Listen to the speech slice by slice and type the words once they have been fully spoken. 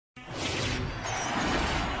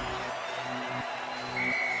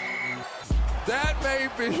That may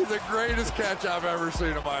be the greatest catch I've ever seen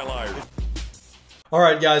in my life.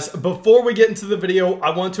 Alright guys, before we get into the video,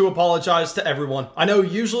 I want to apologize to everyone. I know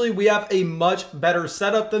usually we have a much better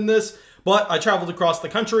setup than this, but I traveled across the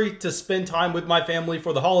country to spend time with my family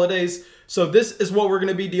for the holidays. So this is what we're going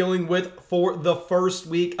to be dealing with for the first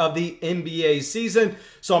week of the NBA season.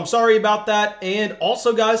 So I'm sorry about that. And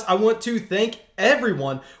also guys, I want to thank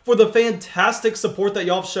everyone for the fantastic support that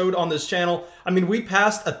y'all showed on this channel. I mean, we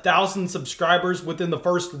passed 1,000 subscribers within the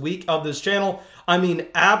first week of this channel. I mean,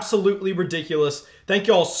 absolutely ridiculous. Thank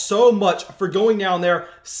y'all so much for going down there,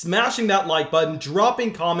 smashing that like button,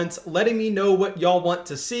 dropping comments, letting me know what y'all want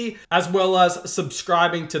to see, as well as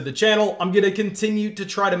subscribing to the channel. I'm going to continue to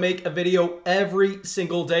try to make a video every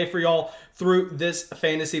single day for y'all through this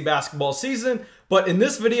fantasy basketball season. But in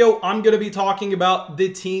this video, I'm going to be talking about the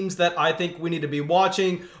teams that I think we need to be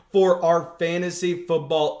watching for our fantasy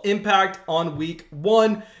football impact on week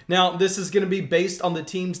 1. Now, this is going to be based on the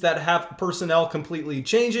teams that have personnel completely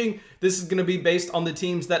changing. This is going to be based on the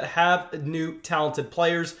teams that have new talented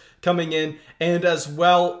players coming in, and as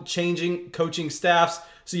well changing coaching staffs.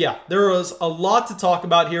 So yeah, there is a lot to talk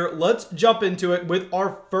about here. Let's jump into it with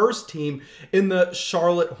our first team in the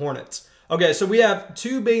Charlotte Hornets. Okay, so we have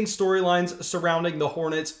two main storylines surrounding the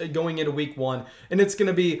Hornets going into week 1, and it's going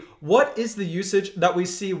to be what is the usage that we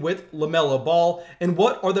see with LaMelo Ball, and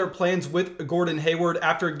what are their plans with Gordon Hayward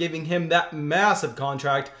after giving him that massive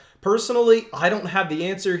contract. Personally, I don't have the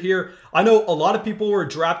answer here. I know a lot of people were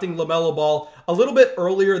drafting LaMelo Ball a little bit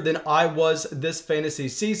earlier than I was this fantasy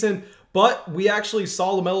season, but we actually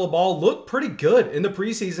saw LaMelo Ball look pretty good in the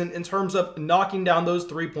preseason in terms of knocking down those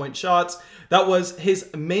three-point shots. That was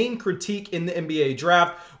his main critique in the NBA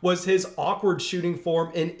draft, was his awkward shooting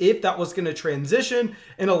form, and if that was going to transition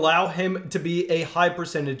and allow him to be a high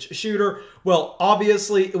percentage shooter. Well,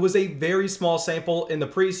 obviously, it was a very small sample in the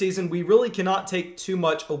preseason. We really cannot take too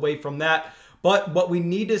much away from that. But what we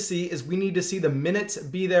need to see is we need to see the minutes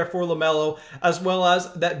be there for LaMelo, as well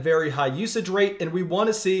as that very high usage rate. And we want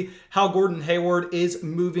to see how Gordon Hayward is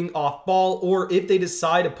moving off ball, or if they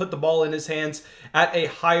decide to put the ball in his hands at a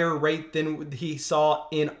higher rate than he saw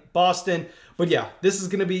in Boston. But yeah, this is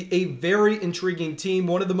going to be a very intriguing team,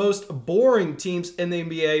 one of the most boring teams in the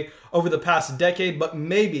NBA over the past decade, but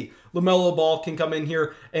maybe LaMelo Ball can come in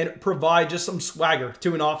here and provide just some swagger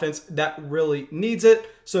to an offense that really needs it.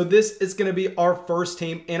 So this is going to be our first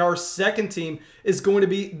team, and our second team is going to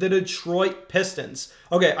be the Detroit Pistons.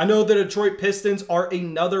 Okay, I know the Detroit Pistons are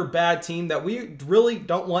another bad team that we really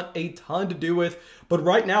don't want a ton to do with, but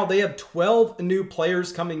right now they have 12 new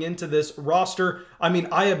players coming into this roster. I mean,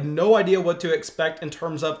 I have no idea what to expect in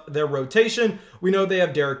terms of their rotation. We know they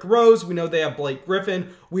have Derrick Rose. We know they have Blake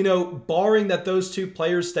Griffin. We know, barring that those two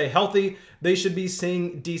players stay healthy, they should be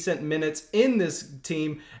seeing decent minutes in this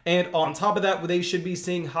team. And on top of that, they should be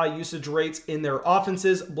seeing high usage rates in their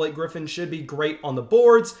offenses. Blake Griffin should be great on the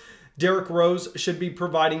boards. Derrick Rose should be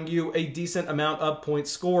providing you a decent amount of points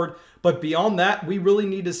scored. But beyond that, we really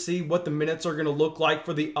need to see what the minutes are going to look like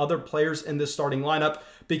for the other players in this starting lineup,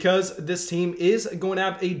 because this team is going to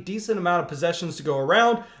have a decent amount of possessions to go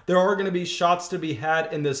around. There are going to be shots to be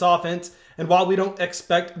had in this offense. And while we don't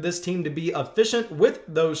expect this team to be efficient with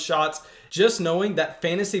those shots, just knowing that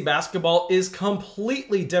fantasy basketball is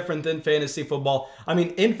completely different than fantasy football. I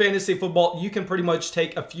mean, in fantasy football, you can pretty much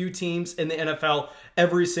take a few teams in the NFL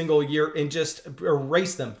every single year and just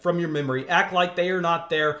erase them from your memory. Act like they are not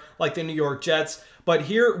there, like the New York Jets. But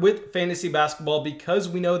here with fantasy basketball, because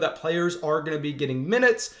we know that players are going to be getting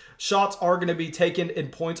minutes, shots are going to be taken,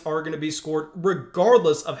 and points are going to be scored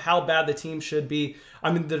regardless of how bad the team should be.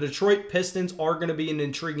 I mean, the Detroit Pistons are going to be an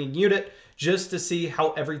intriguing unit just to see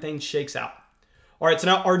how everything shakes out. All right, so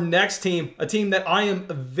now our next team, a team that I am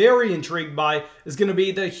very intrigued by, is going to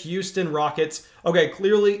be the Houston Rockets. Okay,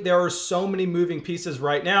 clearly there are so many moving pieces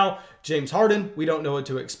right now. James Harden, we don't know what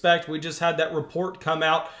to expect. We just had that report come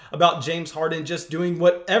out about James Harden just doing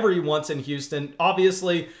whatever he wants in Houston.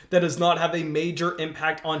 Obviously, that does not have a major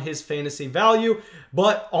impact on his fantasy value.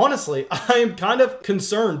 But honestly, I am kind of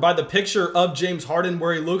concerned by the picture of James Harden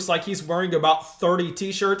where he looks like he's wearing about 30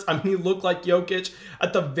 t-shirts. I mean, he looked like Jokic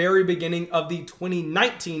at the very beginning of the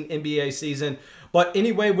 2019 NBA season. But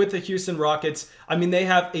anyway, with the Houston Rockets, I mean, they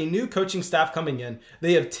have a new coaching staff coming in.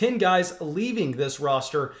 They have 10 guys leaving this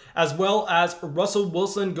roster, as well as Russell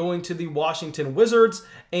Wilson going to the Washington Wizards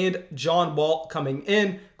and John Wall coming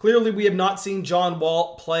in. Clearly, we have not seen John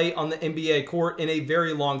Wall play on the NBA court in a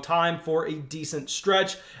very long time for a decent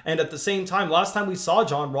stretch. And at the same time, last time we saw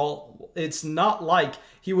John Wall, it's not like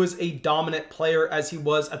he was a dominant player as he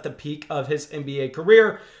was at the peak of his NBA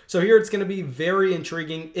career. So here it's going to be very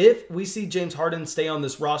intriguing. If we see James Harden stay on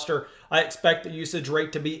this roster, I expect the usage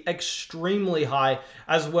rate to be extremely high,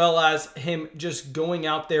 as well as him just going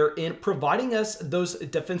out there and providing us those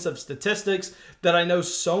defensive statistics that I know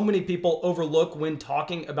so many people overlook when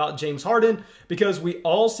talking about James Harden, because we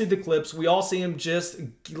all see the clips. We all see him just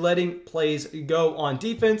letting plays go on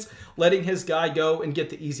defense, letting his guy go and get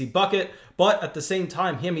the easy bucket. But at the same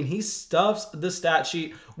time, he stuffs the stat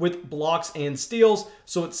sheet with blocks and steals.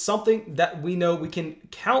 So it's something that we know we can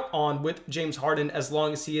count on with James Harden as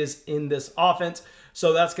long as he is in this offense.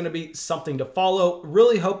 So that's going to be something to follow.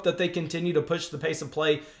 Really hope that they continue to push the pace of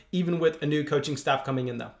play, even with a new coaching staff coming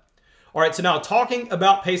in though. All right, so now talking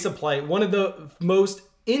about pace of play, one of the most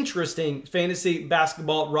interesting fantasy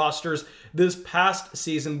basketball rosters this past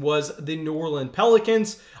season was the New Orleans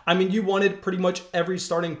Pelicans. You wanted pretty much every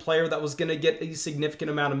starting player that was going to get a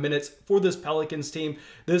significant amount of minutes for this Pelicans team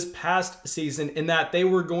this past season, in that they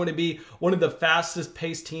were going to be one of the fastest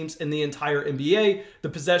paced teams in the entire NBA. The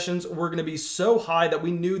possessions were going to be so high that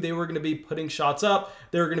we knew they were going to be putting shots up.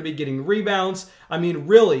 They were going to be getting rebounds.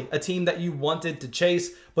 Really a team that you wanted to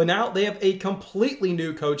chase. But now they have a completely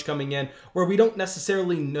new coach coming in where we don't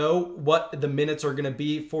necessarily know what the minutes are going to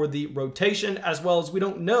be for the rotation, as well as we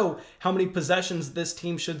don't know how many possessions this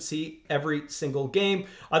team should see every single game.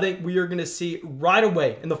 I think we are going to see right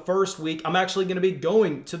away in the first week. I'm actually going to be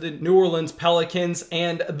going to the New Orleans Pelicans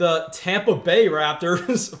and the Tampa Bay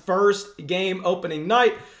Raptors first game opening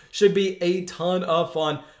night. Should be a ton of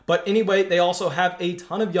fun. But anyway, they also have a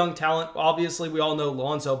ton of young talent. Obviously, we all know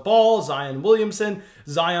Lonzo Ball, Zion Williamson.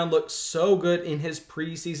 Zion looks so good in his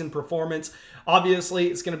preseason performance. Obviously,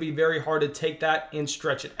 it's going to be very hard to take that and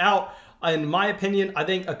stretch it out. In my opinion, I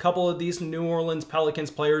think a couple of these New Orleans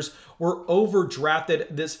Pelicans players were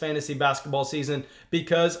overdrafted this fantasy basketball season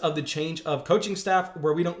because of the change of coaching staff,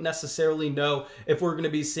 where we don't necessarily know if we're going to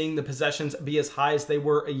be seeing the possessions be as high as they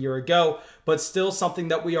were a year ago, but still something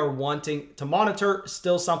that we are wanting to monitor,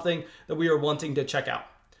 still something that we are wanting to check out.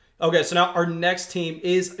 Okay, so now our next team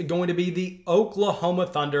is going to be the Oklahoma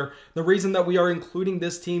Thunder. The reason that we are including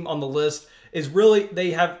this team on the list is really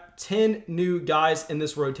they have 10 new guys in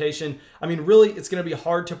this rotation. Really, it's going to be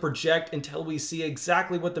hard to project until we see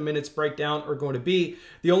exactly what the minutes breakdown are going to be.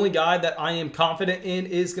 The only guy that I am confident in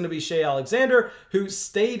is going to be Shai Alexander, who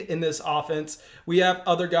stayed in this offense. We have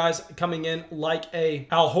other guys coming in like a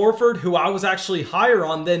Al Horford, who I was actually higher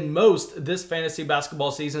on than most this fantasy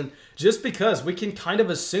basketball season, just because we can kind of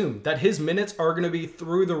assume that his minutes are going to be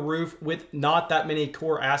through the roof with not that many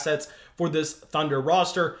core assets for this Thunder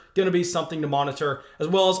roster. Going to be something to monitor, as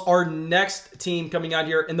well as our next team coming out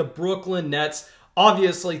here in the Brooklyn Nets.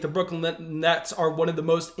 Obviously, the Brooklyn Nets are one of the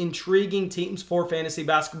most intriguing teams for fantasy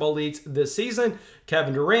basketball leagues this season.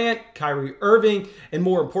 Kevin Durant, Kyrie Irving, and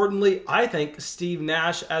more importantly, I think Steve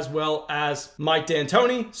Nash, as well as Mike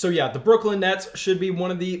D'Antoni. So yeah, the Brooklyn Nets should be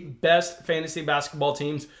one of the best fantasy basketball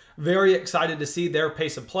teams. Very excited to see their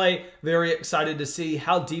pace of play. Very excited to see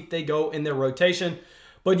how deep they go in their rotation.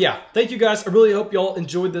 But yeah, thank you guys. I really hope y'all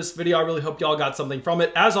enjoyed this video. I really hope y'all got something from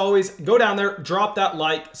it. As always, go down there, drop that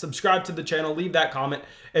like, subscribe to the channel, leave that comment.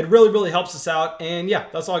 It really, really helps us out. And yeah,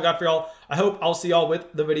 that's all I got for y'all. I hope I'll see y'all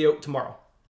with the video tomorrow.